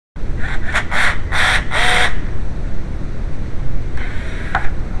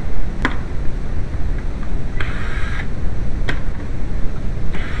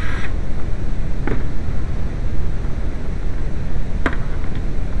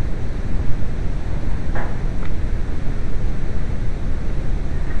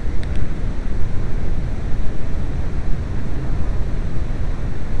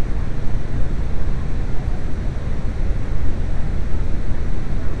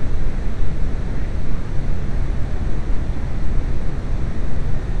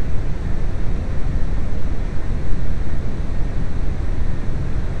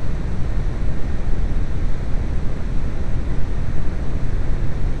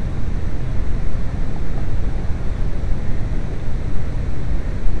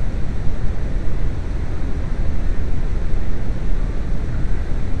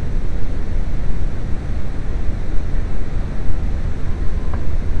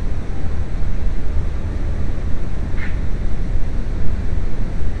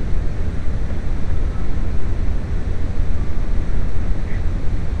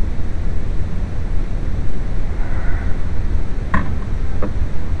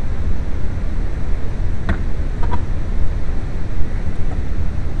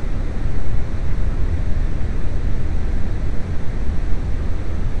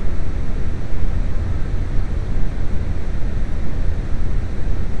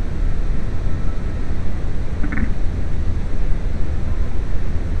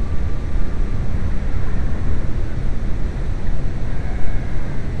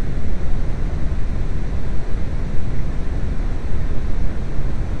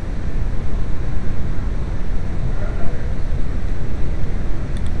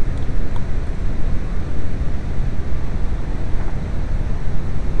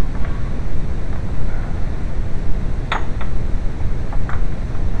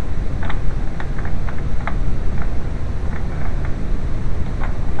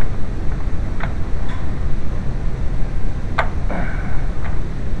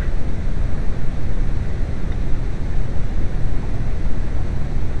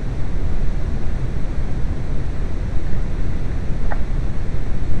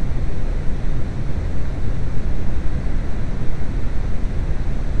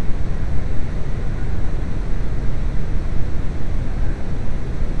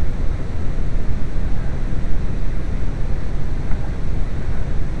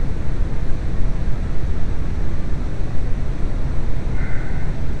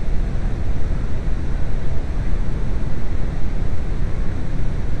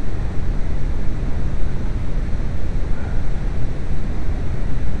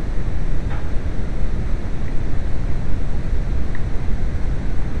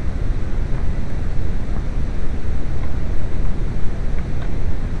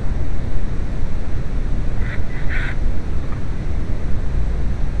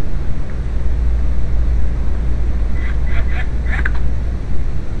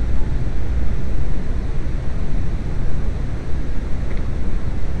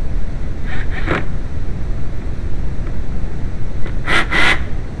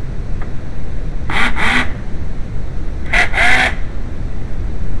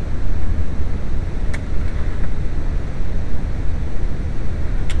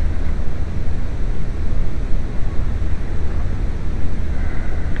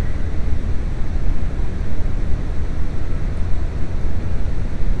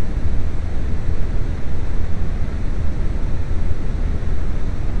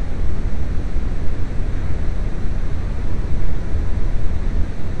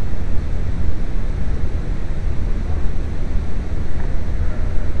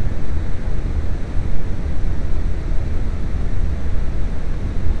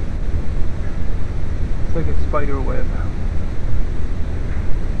like a spider web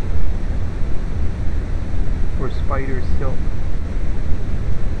or spider silk.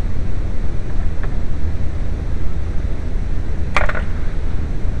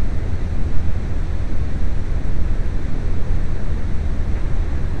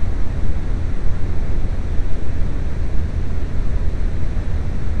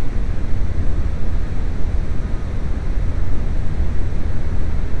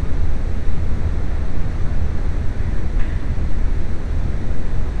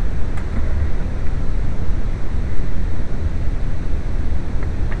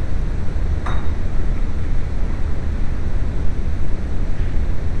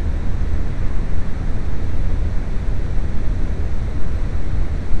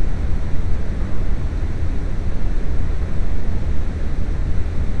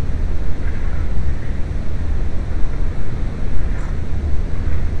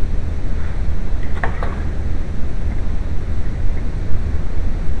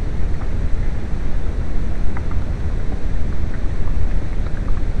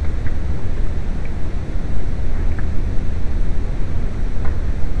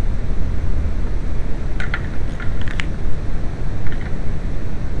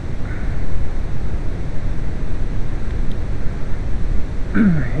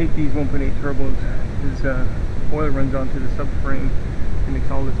 I hate these 1.8 turbos because oil runs onto the subframe and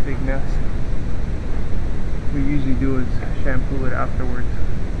makes all this big mess. What we usually do is shampoo it afterwards.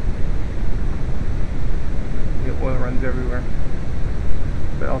 The oil runs everywhere,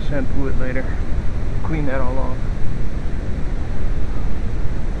 but I'll shampoo it later, clean that all off.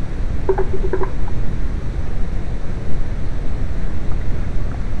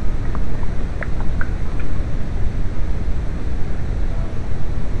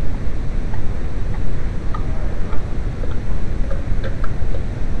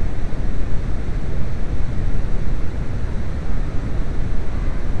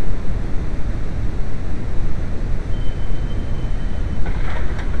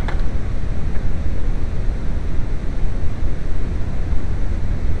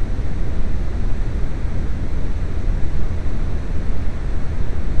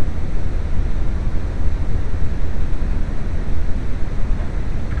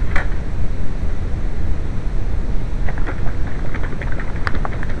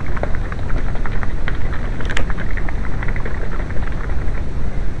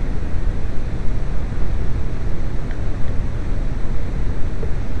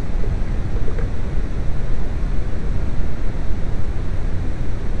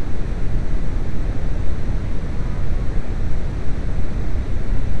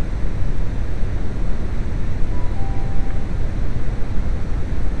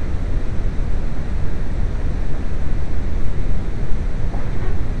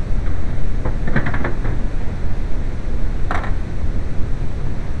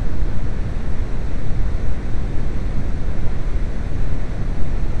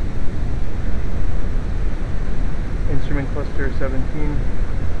 Instrument cluster 17.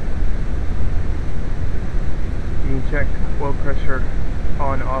 You can check oil pressure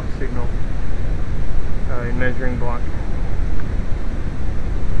on-off signal in measuring block.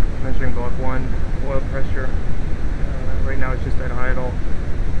 Measuring block 1, oil pressure. Right now it's just at idle,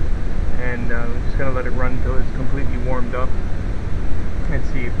 and we're just going to let it run until it's completely warmed up and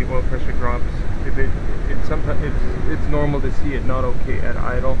see if the oil pressure drops. If it's normal to see it not okay at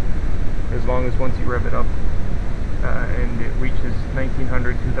idle, as long as once you rev it up and it reaches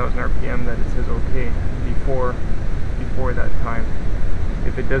 1900, 2000 RPM that it says okay before that time.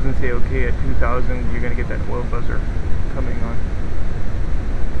 If it doesn't say okay at 2000, you're going to get that oil buzzer coming on.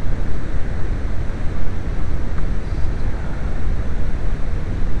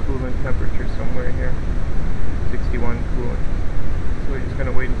 Coolant temperature somewhere here, 61 coolant. So we're just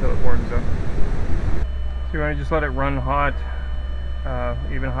going to wait until it warms up. So you're going to just let it run hot,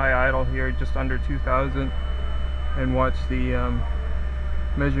 even high idle here, just under 2000. And watch the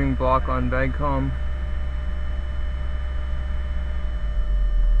measuring block on BagCom.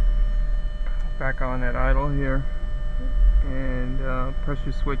 Back on at idle here, and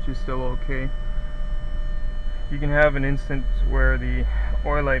pressure switch is still okay. You can have an instance where the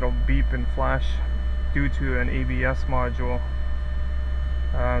oil light will beep and flash due to an ABS module.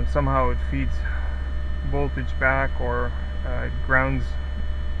 Somehow it feeds voltage back, or grounds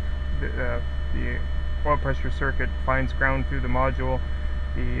the oil pressure circuit finds ground through the module,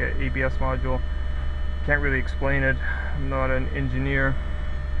 the ABS module. Can't really explain it. I'm not an engineer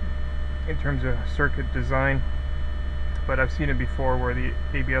in terms of circuit design, but I've seen it before where the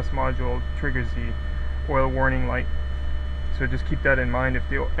ABS module triggers the oil warning light. So just keep that in mind. If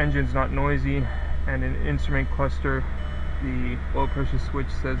the engine's not noisy and an instrument cluster the oil pressure switch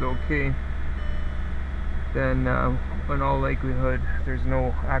says OK, then in all likelihood there's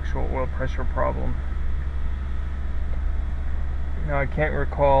no actual oil pressure problem. Now I can't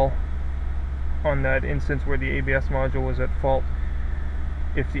recall on that instance where the ABS module was at fault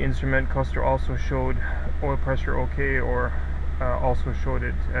if the instrument cluster also showed oil pressure OK or also showed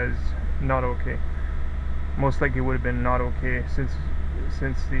it as not OK. Most likely it would have been not OK since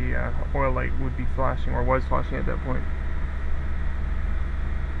the oil light would be flashing or was flashing at that point.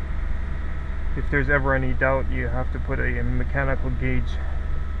 If there's ever any doubt, you have to put a mechanical gauge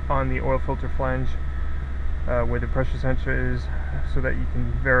on the oil filter flange where the pressure sensor is, so that you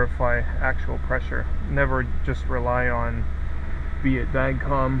can verify actual pressure. Never just rely on, be it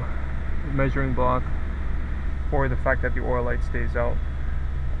DAGCOM, measuring block, or the fact that the oil light stays out.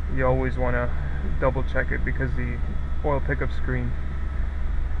 You always want to double check it, because the oil pickup screen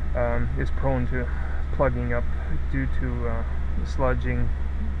is prone to plugging up due to sludging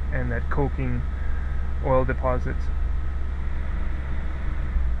and that coking oil deposits.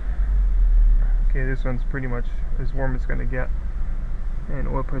 Okay, this one's pretty much as warm as it's going to get, and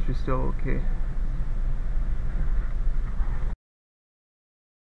oil pressure is still okay.